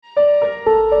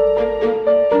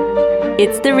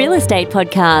It's the Real Estate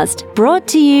Podcast, brought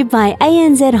to you by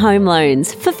ANZ Home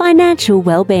Loans for financial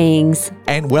well-beings.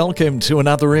 And welcome to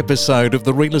another episode of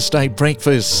the Real Estate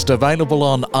Breakfast, available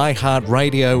on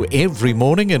iHeartRadio every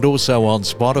morning and also on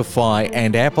Spotify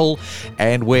and Apple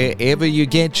and wherever you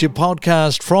get your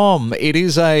podcast from. It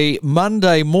is a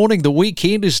Monday morning. The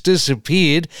weekend has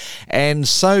disappeared and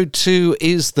so too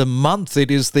is the month. It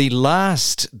is the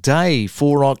last day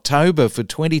for October for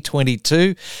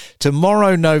 2022.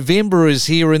 Tomorrow, November is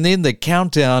here, and then the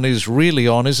countdown is really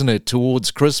on, isn't it,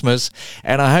 towards Christmas?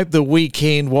 And I hope the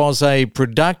weekend was a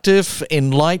productive,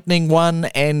 enlightening one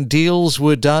and deals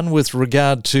were done with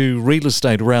regard to real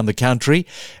estate around the country.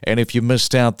 And if you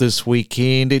missed out this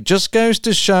weekend, it just goes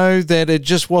to show that it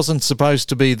just wasn't supposed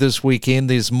to be this weekend.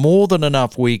 There's more than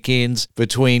enough weekends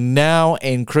between now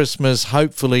and Christmas,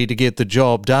 hopefully, to get the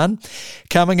job done.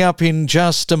 Coming up in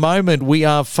just a moment, we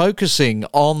are focusing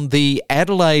on the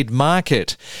Adelaide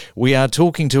market. We are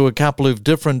talking to a couple of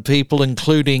different people,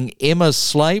 including Emma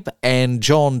Slape and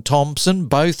John Thompson,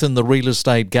 both in the real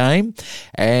estate game,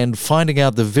 and finding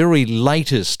out the very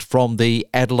latest from the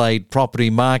Adelaide property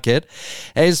market.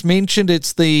 As mentioned,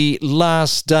 it's the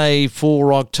last day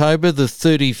for October, the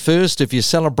 31st. If you're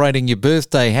celebrating your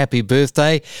birthday, happy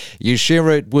birthday. You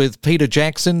share it with Peter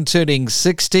Jackson, turning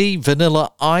 60.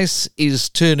 Vanilla Ice is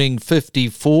turning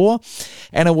 54.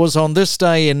 And it was on this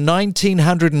day in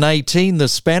 1918, the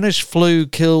Spanish flu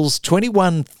kills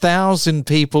 21,000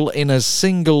 people in a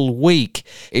single week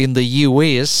in the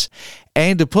US.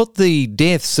 And to put the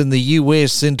deaths in the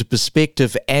US into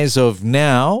perspective, as of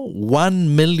now,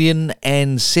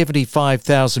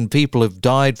 1,075,000 people have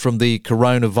died from the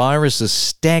coronavirus, a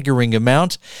staggering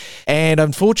amount. And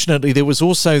unfortunately, there was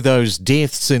also those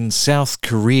deaths in South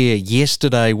Korea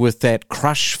yesterday with that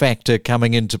crush factor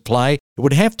coming into play. It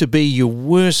would have to be your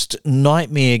worst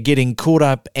nightmare, getting caught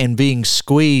up and being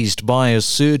squeezed by a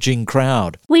surging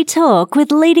crowd. We talk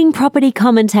with leading property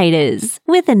commentators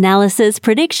with analysis,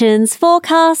 predictions,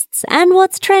 forecasts, and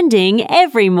what's trending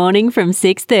every morning from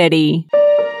 6:30.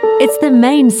 It's the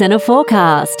Main Centre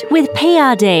Forecast with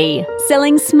PRD,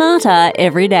 selling smarter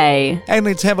every day. And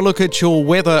let's have a look at your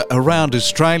weather around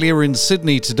Australia. In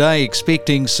Sydney today,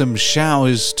 expecting some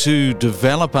showers to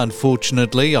develop,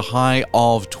 unfortunately, a high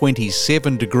of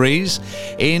 27 degrees.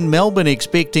 In Melbourne,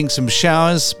 expecting some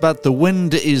showers, but the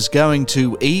wind is going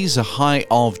to ease, a high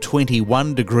of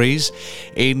 21 degrees.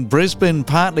 In Brisbane,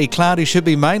 partly cloudy, should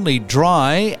be mainly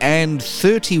dry, and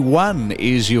 31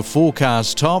 is your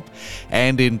forecast top.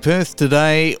 And in Perth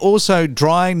today, also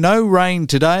dry, no rain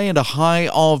today, and a high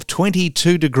of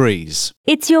 22 degrees.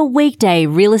 It's your weekday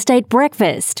real estate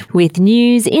breakfast with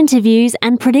news, interviews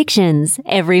and predictions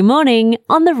every morning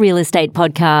on the Real Estate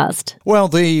Podcast. Well,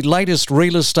 the latest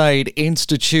Real Estate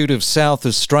Institute of South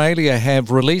Australia have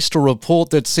released a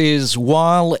report that says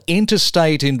while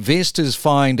interstate investors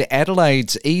find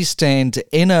Adelaide's east and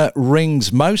inner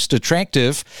rings most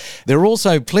attractive, they're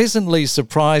also pleasantly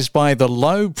surprised by the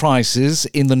low prices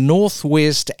in the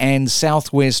northwest and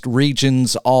southwest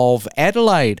regions of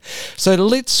Adelaide. So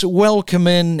let's welcome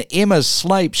in Emma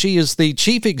Slape. She is the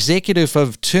Chief Executive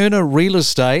of Turner Real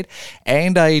Estate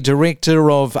and a Director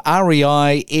of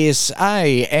REI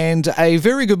SA. And a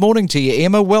very good morning to you,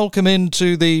 Emma. Welcome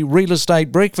into the Real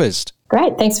Estate Breakfast.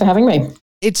 Great, thanks for having me.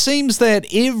 It seems that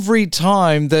every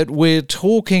time that we're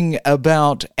talking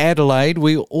about Adelaide,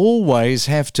 we always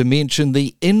have to mention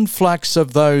the influx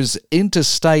of those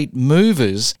interstate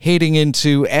movers heading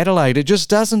into Adelaide. It just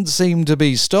doesn't seem to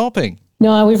be stopping.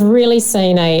 No, we've really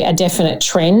seen a definite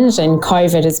trend, and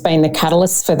COVID has been the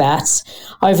catalyst for that.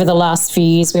 Over the last few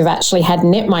years, we've actually had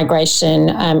net migration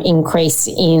increase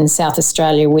in South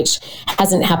Australia, which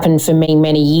hasn't happened for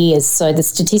many years. So the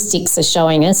statistics are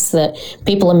showing us that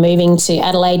people are moving to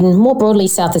Adelaide and more broadly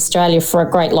South Australia for a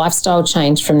great lifestyle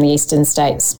change from the eastern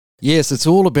states. Yes, it's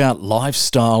all about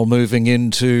lifestyle moving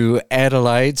into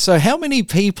Adelaide. So how many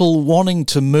people wanting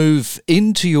to move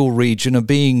into your region are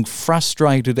being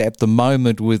frustrated at the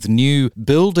moment with new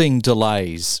building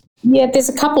delays? Yeah, there's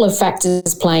a couple of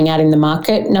factors playing out in the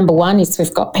market. Number one is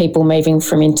we've got people moving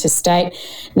from interstate.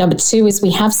 Number two is we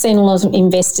have seen a lot of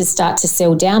investors start to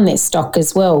sell down their stock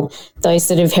as well. Those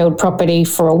that have held property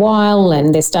for a while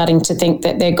and they're starting to think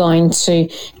that they're going to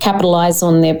capitalise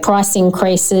on their price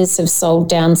increases have sold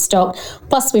down stock.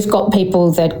 Plus, we've got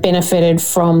people that benefited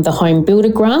from the home builder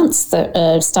grants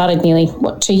that started nearly,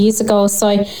 2 years ago or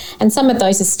so. And some of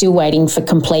those are still waiting for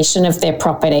completion of their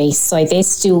property. So they're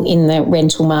still in the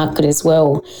rental market as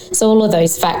well. So all of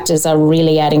those factors are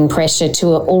really adding pressure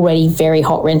to an already very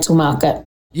hot rental market.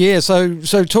 Yeah, so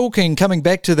coming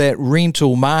back to that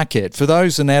rental market, for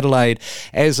those in Adelaide,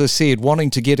 as I said, wanting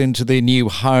to get into their new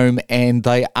home and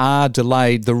they are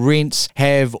delayed, the rents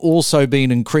have also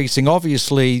been increasing.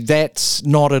 Obviously, that's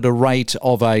not at a rate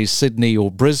of a Sydney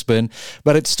or Brisbane,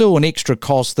 but it's still an extra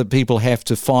cost that people have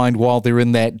to find while they're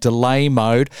in that delay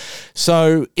mode.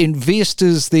 So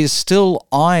investors, they're still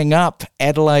eyeing up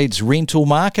Adelaide's rental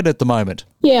market at the moment.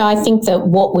 Yeah, I think that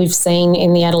what we've seen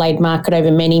in the Adelaide market over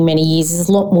many, many years is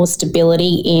a lot more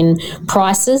stability in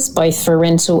prices, both for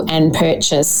rental and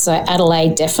purchase. So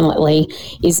Adelaide definitely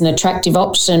is an attractive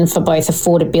option for both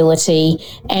affordability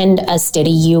and a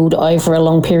steady yield over a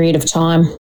long period of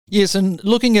time. Yes, and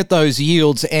looking at those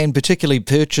yields and particularly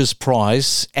purchase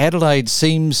price, Adelaide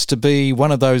seems to be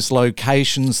one of those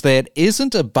locations that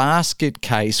isn't a basket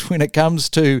case when it comes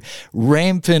to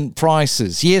rampant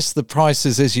prices. Yes, the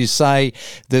prices, as you say,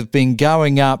 they've been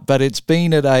going up, but it's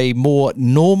been at a more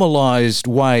normalised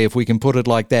way, if we can put it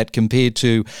like that, compared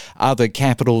to other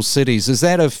capital cities. Is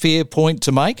that a fair point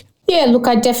to make? Yeah, look,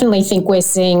 I definitely think we're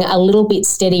seeing a little bit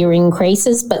steadier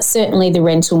increases, but certainly the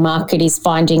rental market is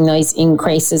finding those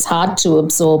increases hard to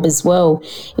absorb as well.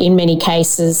 In many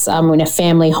cases, in a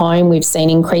family home, we've seen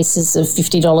increases of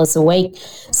 $50 a week.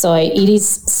 So it is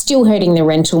still hurting the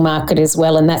rental market as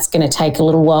well, and that's going to take a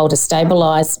little while to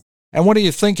stabilise. And what do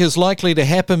you think is likely to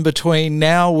happen between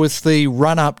now with the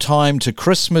run-up time to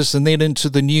Christmas and then into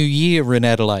the new year in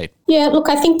Adelaide? Yeah, look,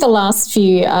 I think the last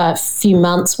few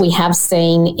months we have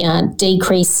seen a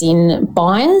decrease in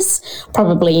buyers.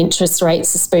 Probably interest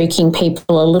rates are spooking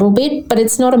people a little bit, but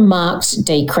it's not a marked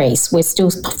decrease. We're still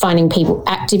finding people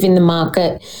active in the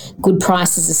market. Good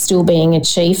prices are still being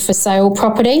achieved for sale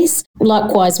properties.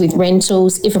 Likewise with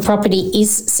rentals, if a property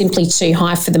is simply too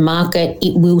high for the market,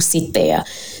 it will sit there.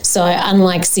 So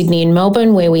unlike Sydney and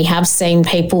Melbourne, where we have seen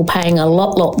people paying a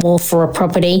lot more for a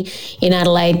property, in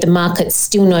Adelaide, the market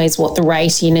still knows what the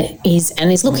rate in it is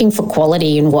and is looking for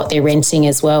quality in what they're renting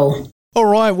as well. All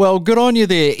right, well, good on you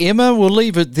there, Emma. We'll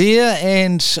leave it there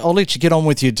and I'll let you get on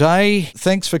with your day.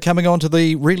 Thanks for coming on to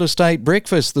the Real Estate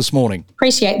Breakfast this morning.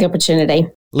 Appreciate the opportunity.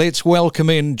 Let's welcome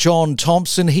in John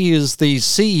Thompson. He is the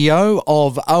CEO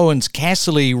of Owens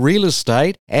Casserly Real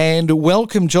Estate. And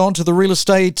welcome, John, to the Real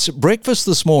Estate Breakfast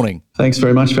this morning. Thanks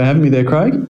very much for having me there,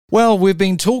 Craig. Well, we've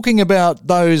been talking about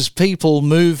those people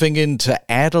moving into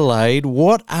Adelaide.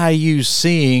 What are you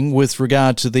seeing with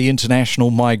regard to the international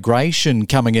migration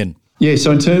coming in? Yeah,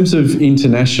 so in terms of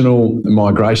international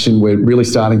migration, we're really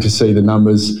starting to see the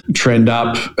numbers trend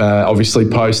up, obviously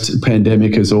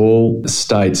post-pandemic as all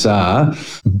states are,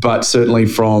 but certainly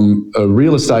from a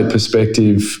real estate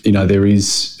perspective, there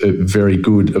is a very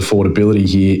good affordability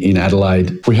here in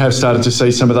Adelaide. We have started to see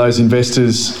some of those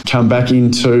investors come back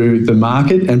into the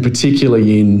market and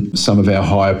particularly in some of our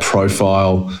higher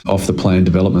profile off-the-plan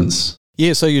developments.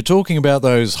 Yeah, so you're talking about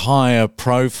those higher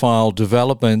profile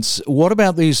developments. What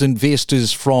about these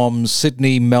investors from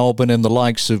Sydney, Melbourne and the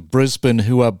likes of Brisbane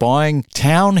who are buying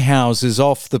townhouses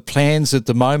off the plans at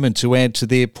the moment to add to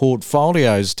their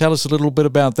portfolios? Tell us a little bit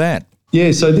about that.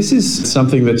 Yeah, so this is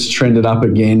something that's trended up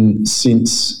again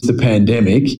since the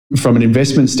pandemic. From an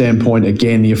investment standpoint,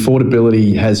 again, the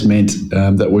affordability has meant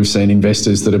that we've seen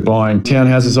investors that are buying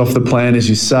townhouses off the plan, as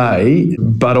you say,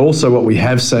 but also what we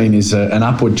have seen is an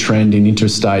upward trend in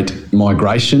interstate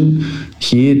migration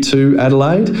here to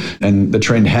Adelaide. And the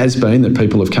trend has been that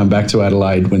people have come back to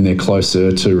Adelaide when they're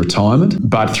closer to retirement.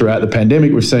 But throughout the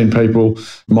pandemic, we've seen people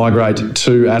migrate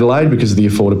to Adelaide because of the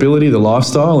affordability, the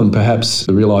lifestyle, and perhaps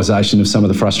the realisation of some of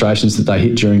the frustrations that they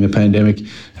hit during the pandemic,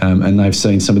 and they've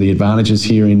seen some of the advantages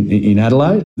here in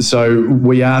Adelaide. So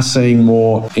we are seeing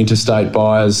more interstate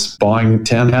buyers buying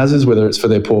townhouses, whether it's for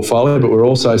their portfolio, but we're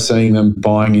also seeing them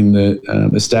buying in the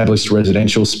established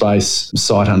residential space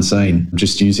sight unseen,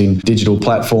 just using digital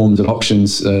platforms and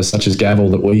options such as Gavel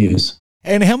that we use.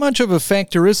 And how much of a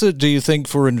factor is it, do you think,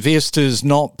 for investors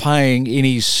not paying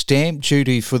any stamp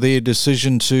duty for their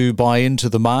decision to buy into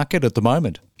the market at the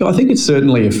moment? I think it's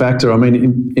certainly a factor. I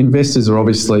mean, investors are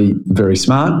obviously very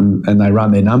smart and they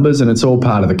run their numbers, and it's all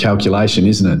part of the calculation,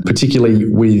 isn't it? Particularly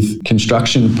with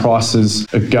construction prices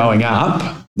going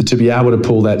up, to be able to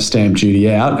pull that stamp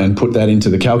duty out and put that into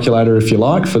the calculator, if you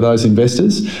like, for those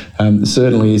investors,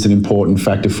 certainly is an important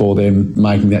factor for them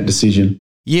making that decision.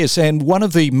 Yes, and one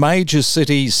of the major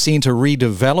city centre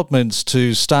redevelopments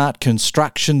to start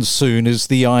construction soon is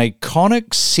the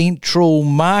iconic Central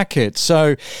Market.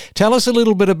 So tell us a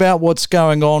little bit about what's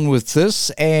going on with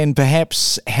this and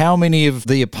perhaps how many of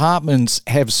the apartments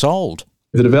have sold.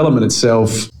 The development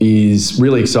itself is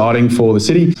really exciting for the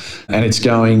city, and it's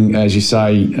going, as you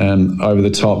say, over the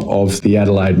top of the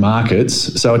Adelaide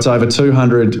markets. So it's over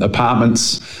 200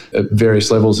 apartments at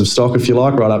various levels of stock, if you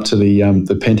like, right up to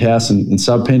the penthouse and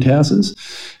sub-penthouses.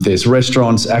 There's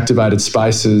restaurants, activated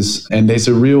spaces, and there's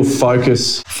a real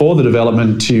focus for the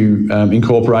development to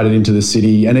incorporate it into the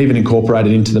city and even incorporate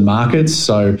it into the markets.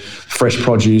 So fresh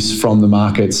produce from the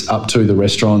markets up to the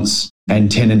restaurants, and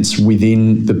tenants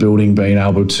within the building being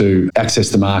able to access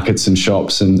the markets and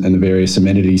shops and the various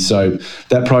amenities. So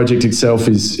that project itself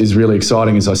is really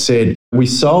exciting. As I said, we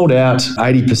sold out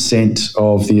 80%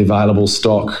 of the available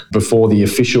stock before the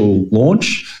official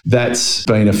launch. That's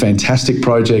been a fantastic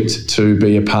project to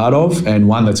be a part of, and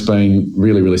one that's been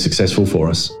really, really successful for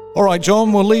us. All right,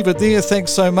 John, we'll leave it there.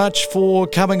 Thanks so much for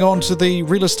coming on to the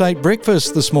Real Estate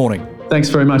Breakfast this morning. Thanks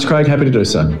very much, Craig. Happy to do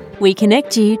so. We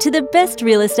connect you to the best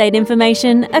real estate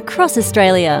information across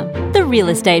Australia. The Real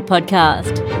Estate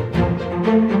Podcast.